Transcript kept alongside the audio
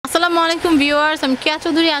আসসালামু আলাইকুম ভিউয়ার্স, আমি কিয়া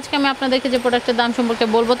চৌধুরী। আজকে আমি আপনাদেরকে যে প্রোডাক্টের দাম সম্পর্কে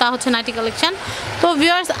বলবো তা হচ্ছে নাইটি কালেকশন। তো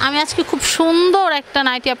ভিউয়ার্স, আমি আজকে খুব সুন্দর একটা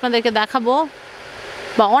নাইটি আপনাদেরকে দেখাবো,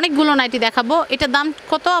 বা অনেকগুলো নাইটি দেখাবো। এটার দাম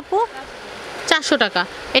কত আপু? 400 টাকা।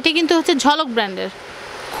 এটি কিন্তু হচ্ছে ঝলক ব্র্যান্ডের,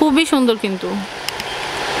 খুবই সুন্দর কিন্তু।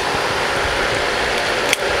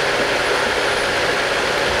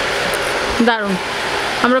 দারুণ।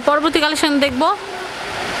 আমরা পরবর্তী কালেকশন দেখবো।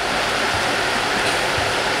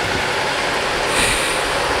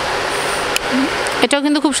 এটাও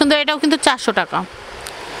কিন্তু খুব সুন্দর, এটাও কিন্তু 400 টাকা।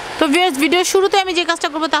 তো ভিউয়ার্স, ভিডিওর শুরুতে আমি যে কাজটা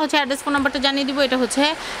করবো তা হচ্ছে অ্যাড্রেস ফোন নাম্বারটা জানিয়ে দিব। এটা হচ্ছে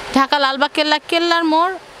ঢাকা লালবাগ কেল্লার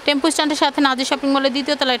মোড়, টেম্পো স্ট্যান্ডের সাথে নাজি শপিং মলের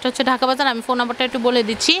দ্বিতীয় তলা। এটা হচ্ছে ঢাকা বাজার। আমি ফোন নাম্বারটা একটু বলে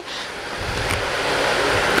দিচ্ছি,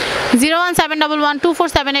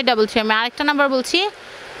 01711247833। আমি আরেকটা নাম্বার বলছি,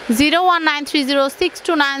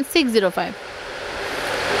 01930629605।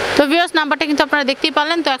 তো ভিউয়ার্স, নাম্বারটা কিন্তু আপনারা দেখতেই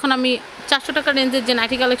পারলেন। তো এখন আমি 400 টাকা রেঞ্জের যে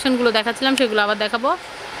নাইটি কালেকশনগুলো দেখাচ্ছিলাম সেগুলো আবার দেখাবো।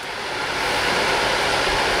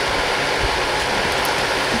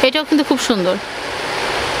 এটাও কিন্তু খুব সুন্দর,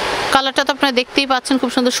 কালারটা তো আপনারা দেখতেই পাচ্ছেন,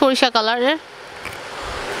 খুব সুন্দর সরিষা কালারের,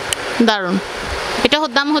 দারুণ। এটা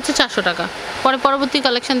দাম হচ্ছে 400 টাকা। পরে পরবর্তী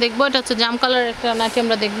কালেকশন দেখবো। এটা হচ্ছে জাম কালার একটা নাইটি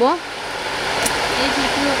আমরা দেখবো।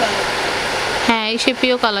 হ্যাঁ, এই সে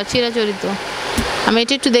প্রিয় কালার, চিরাচরিত। আমি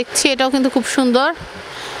এটা একটু দেখছি, এটাও কিন্তু খুব সুন্দর।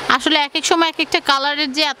 আসলে এক এক সময় এক একটা কালারের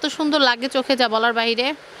যে এত সুন্দর লাগে চোখে, যা বলার বাইরে,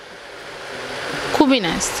 খুবই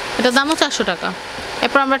নাইস। এটার দামও 400 টাকা।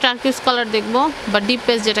 এরপর আমরা টার্কিউজ কালার দেখব, বা ডিপ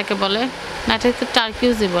পেস্ট যেটাকে বলে, না এটাকে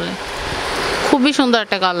টার্কিউজই বলে। খুবই সুন্দর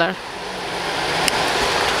একটা কালার,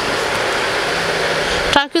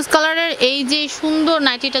 টার্কিউজ কালারের। এই যে সুন্দর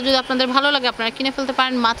নাইটিটা যদি আপনাদের ভালো লাগে, আপনারা কিনে ফেলতে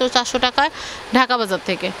পারেন মাত্র 400 টাকায় ঢাকা বাজার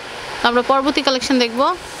থেকে। তো আমরা পরবর্তী কালেকশন দেখব।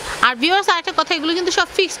 আর ভিউয়ার্স, আরেকটা কথা, এগুলো কিন্তু সব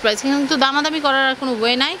ফিক্সড প্রাইস, কিন্তু দামাদামি করার আর কোনো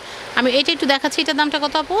ওয়ে নাই। আমি এটা একটু দেখাচ্ছি, এটার দামটা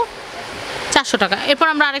কত আপু? 400 টাকা। এরপর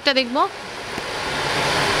আমরা আরেকটা দেখব।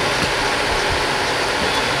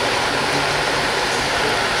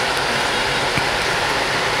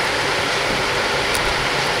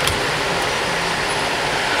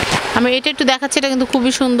 আমি এটা একটু দেখাচ্ছি, এটা কিন্তু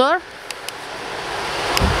খুবই সুন্দর।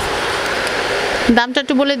 দামটা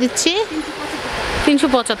একটু বলে দিচ্ছি,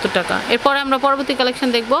 375 টাকা। এরপরে আমরা পরবর্তী কালেকশন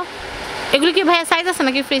দেখব। এগুলো কি ভাইয়া সাইজ আছে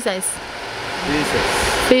নাকি ফ্রি সাইজ?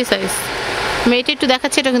 Free size. আমি এটা একটু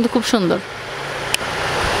দেখাচ্ছি, এটা কিন্তু খুব সুন্দর,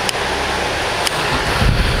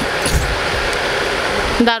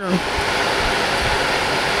 দারুণ।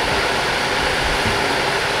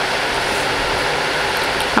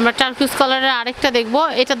 আমরা টার্কিউজ কালারের আরেকটা দেখব।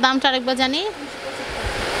 এটার দামটা আরেকবার জানি,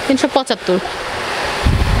 375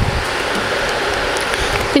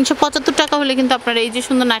 টাকা হলে কিন্তু আপনারা এই যে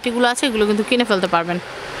সুন্দর নাইটিগুলো আছে এগুলো কিন্তু কিনে ফেলতে পারবেন।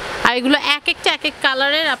 আর এগুলো এক একটা এক এক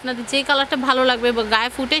কালারের, আপনাদের যে কালারটা ভালো লাগবে বা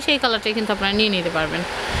গায়ে ফুটে সেই কালারটাই কিন্তু আপনারা নিয়ে নিতে পারবেন।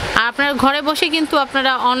 আর আপনারা ঘরে বসে কিন্তু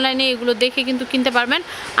আপনারা অনলাইনে এগুলো দেখে কিন্তু কিনতে পারবেন।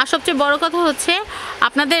 আর সবচেয়ে বড় কথা হচ্ছে,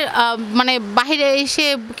 আপনাদের মানে বাইরে এসে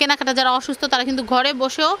কেনাকাটা যারা অসুস্থ তারা কিন্তু ঘরে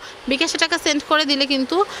বসেও বিকাশে টাকা সেন্ড করে দিলে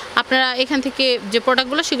কিন্তু আপনারা এখান থেকে যে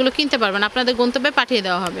প্রোডাক্টগুলো সেগুলো কিনতে পারবেন, আপনাদের গন্তব্যে পাঠিয়ে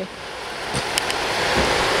দেওয়া হবে।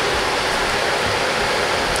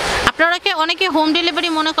 আপনারা অনেকে হোম ডেলিভারি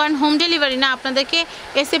মনে করেন, হোম ডেলিভারি না, আপনাদেরকে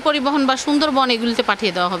এসে পরিবহন বা সুন্দরবন এগুলিতে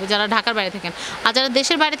পাঠিয়ে দেওয়া হবে যারা ঢাকার বাইরে থাকেন। আর যারা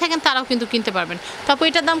দেশের বাইরে থাকেন তারাও কিন্তু কিনতে পারবেন। তারপর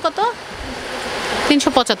এটার দাম কত?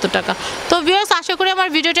 375 টাকা। তো ভিউয়ার্স, আশা করি আমার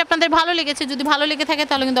ভিডিওটি আপনাদের ভালো লেগেছে। যদি ভালো লেগে থাকে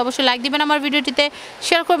তাহলে কিন্তু অবশ্যই লাইক দিবেন আমার ভিডিওটিতে,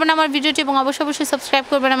 শেয়ার করবেন আমার ভিডিওটি, এবং অবশ্যই সাবস্ক্রাইব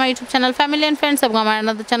করবেন আমার YouTube channel family and friends এবং আমার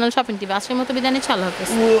আনাদার চ্যানেল শপিং টিভি। আজকের মতো বিদায় নিচ্ছি, আল্লাহ হাফেজ।